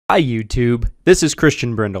Hi YouTube, this is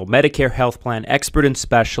Christian Brindle, Medicare Health Plan expert and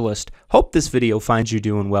specialist. Hope this video finds you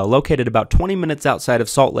doing well. Located about 20 minutes outside of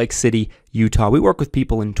Salt Lake City, Utah. We work with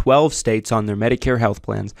people in 12 states on their Medicare health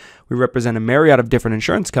plans. We represent a myriad of different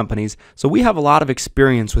insurance companies, so we have a lot of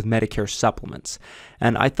experience with Medicare supplements.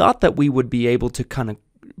 And I thought that we would be able to kind of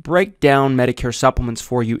break down Medicare supplements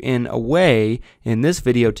for you in a way in this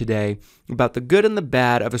video today about the good and the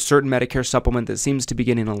bad of a certain Medicare supplement that seems to be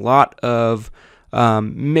getting a lot of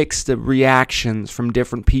mixed reactions from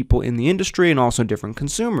different people in the industry and also different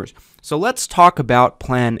consumers. So let's talk about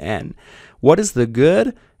Plan N. What is the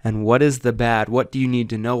good and what is the bad? What do you need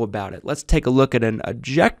to know about it? Let's take a look at an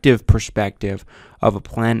objective perspective of a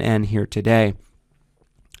Plan N here today.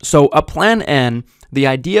 So a Plan N, the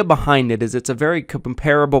idea behind it is it's a very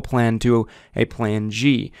comparable plan to a Plan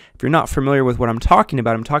G. If you're not familiar with what I'm talking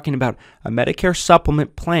about a Medicare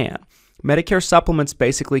supplement plan. Medicare supplements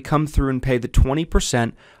basically come through and pay the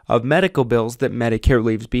 20% of medical bills that Medicare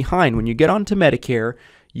leaves behind. When you get onto Medicare,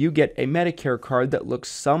 you get a Medicare card that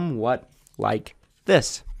looks somewhat like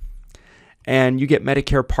this. And you get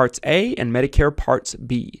Medicare Parts A and Medicare Parts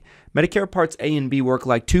B. Medicare Parts A and B work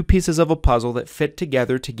like two pieces of a puzzle that fit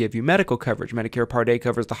together to give you medical coverage. Medicare Part A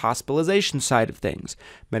covers the hospitalization side of things.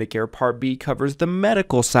 Medicare Part B covers the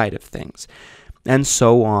medical side of things. And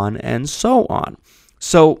so on and so on.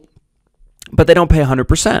 But they don't pay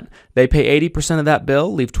 100%. They pay 80% of that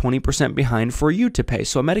bill, leave 20% behind for you to pay.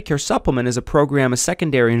 So a Medicare supplement is a program of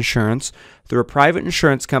secondary insurance through a private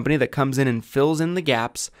insurance company that comes in and fills in the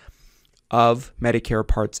gaps of Medicare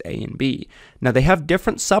Parts A and B. Now, they have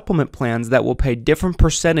different supplement plans that will pay different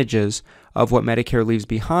percentages of what Medicare leaves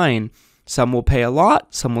behind. Some will pay a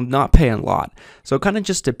lot, some will not pay a lot. So it kind of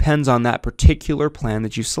just depends on that particular plan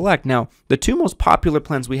that you select. Now, the two most popular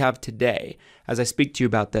plans we have today, as I speak to you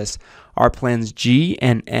about this, are plans G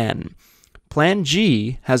and N. Plan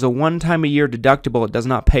G has a one-time-a-year deductible it does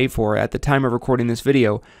not pay for at the time of recording this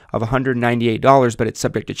video of $198, but it's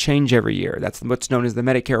subject to change every year. That's what's known as the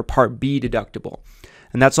Medicare Part B deductible.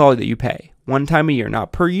 And that's all that you pay. One time a year,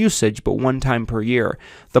 not per usage, but one time per year.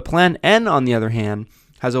 The Plan N, on the other hand,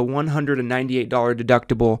 has a $198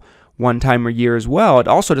 deductible one time a year as well. It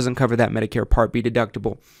also doesn't cover that Medicare Part B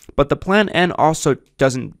deductible. But the Plan N also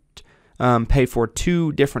doesn't pay for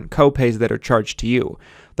two different copays that are charged to you.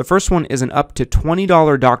 The first one is an up to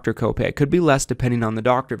 $20 doctor copay. It could be less depending on the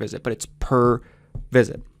doctor visit, but it's per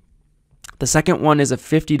visit. The second one is a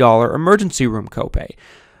 $50 emergency room copay.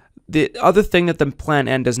 The other thing that the Plan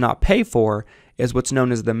N does not pay for is what's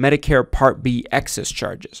known as the Medicare Part B excess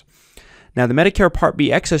charges. Now, the Medicare Part B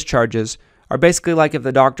excess charges are basically like if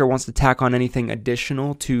the doctor wants to tack on anything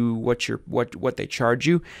additional to what they charge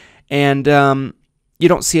you, and you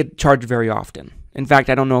don't see it charged very often. In fact,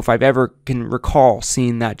 I don't know if I've ever can recall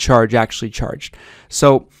seeing that charge actually charged.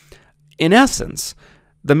 So, in essence,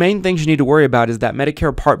 the main things you need to worry about is that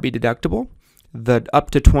Medicare Part B deductible, the up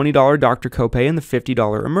to $20 doctor copay, and the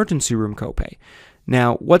 $50 emergency room copay.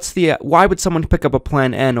 Now, why would someone pick up a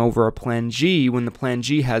Plan N over a Plan G when the Plan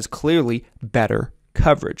G has clearly better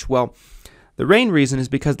coverage? Well, the main reason is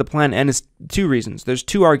because the Plan N is two reasons. There's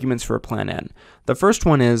two arguments for a Plan N. The first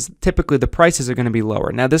one is typically the prices are going to be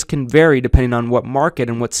lower. Now, this can vary depending on what market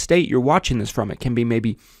and what state you're watching this from. It can be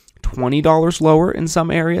maybe $20 lower in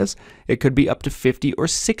some areas. It could be up to $50 or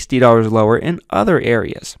 $60 lower in other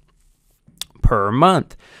areas per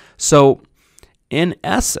month. So, in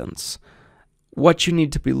essence, what you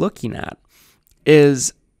need to be looking at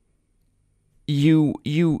is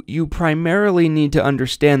you primarily need to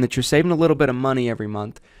understand that you're saving a little bit of money every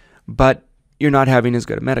month, but you're not having as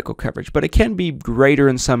good a medical coverage. But it can be greater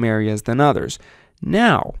in some areas than others.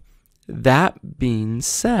 Now, that being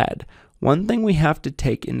said, one thing we have to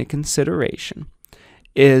take into consideration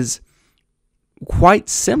is quite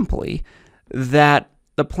simply that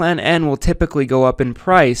the Plan N will typically go up in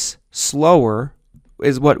price slower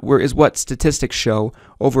is what statistics show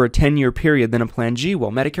over a 10-year period than a Plan G will.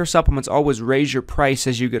 Medicare supplements always raise your price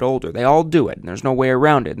as you get older. They all do it, and there's no way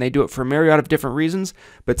around it. And they do it for a myriad of different reasons,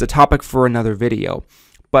 but it's a topic for another video.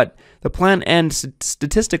 But the Plan N,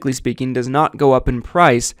 statistically speaking, does not go up in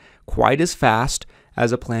price quite as fast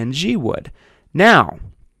as a Plan G would. Now,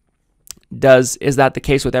 is that the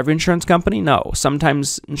case with every insurance company? No.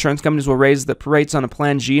 Sometimes insurance companies will raise the rates on a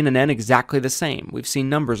Plan G and an N exactly the same. We've seen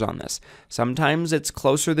numbers on this. Sometimes it's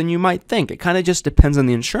closer than you might think. It kind of just depends on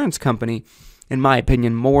the insurance company, in my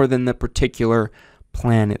opinion, more than the particular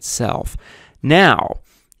plan itself. Now,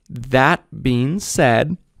 that being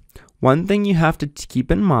said, one thing you have to keep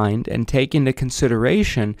in mind and take into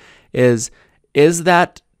consideration is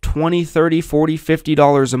that $20, $30, $40,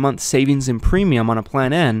 $50 a month savings in premium on a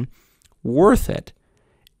Plan N worth it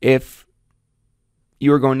if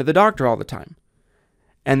you are going to the doctor all the time?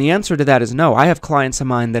 And the answer to that is no. I have clients of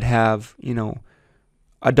mine that have,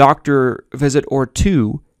 a doctor visit or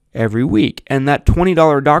two every week. And that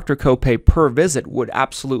 $20 doctor copay per visit would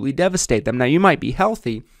absolutely devastate them. Now, you might be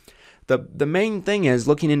healthy. The main thing is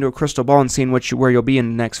looking into a crystal ball and seeing where you'll be in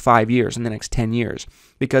the next 5 years, in the next 10 years.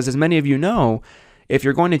 Because as many of you know, if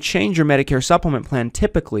you're going to change your Medicare supplement plan,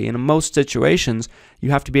 typically, in most situations,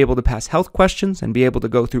 you have to be able to pass health questions and be able to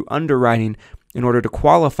go through underwriting in order to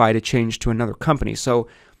qualify to change to another company. So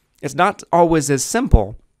it's not always as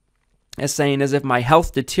simple as saying, as if my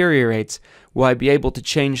health deteriorates, will I be able to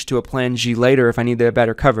change to a Plan G later if I need the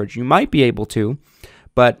better coverage? You might be able to,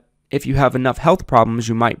 but if you have enough health problems,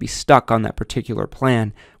 you might be stuck on that particular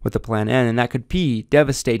plan with the Plan N, and that could be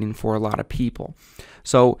devastating for a lot of people.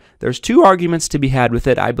 So there's two arguments to be had with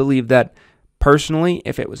it. I believe that personally,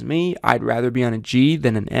 if it was me, I'd rather be on a G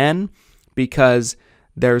than an N, because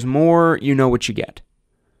there's more, you know what you get.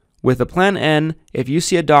 With a Plan N, if you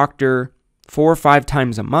see a doctor 4 or 5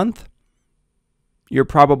 times a month, you're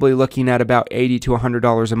probably looking at about $80 to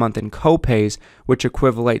 $100 a month in copays, which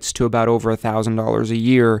equivalates to about over $1,000 a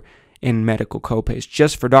year in medical copays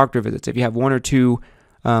just for doctor visits. If you have 1 or 2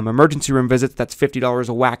 emergency room visits, that's $50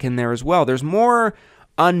 a whack in there as well. There's more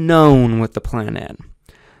unknown with the Plan N.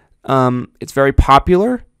 It's very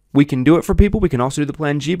popular. We can do it for people. We can also do the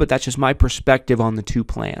Plan G, but that's just my perspective on the two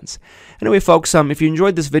plans. Anyway, folks, if you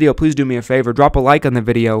enjoyed this video, please do me a favor. Drop a like on the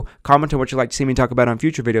video, comment on what you'd like to see me talk about on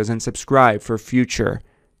future videos, and subscribe for future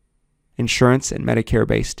insurance and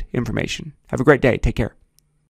Medicare-based information. Have a great day. Take care.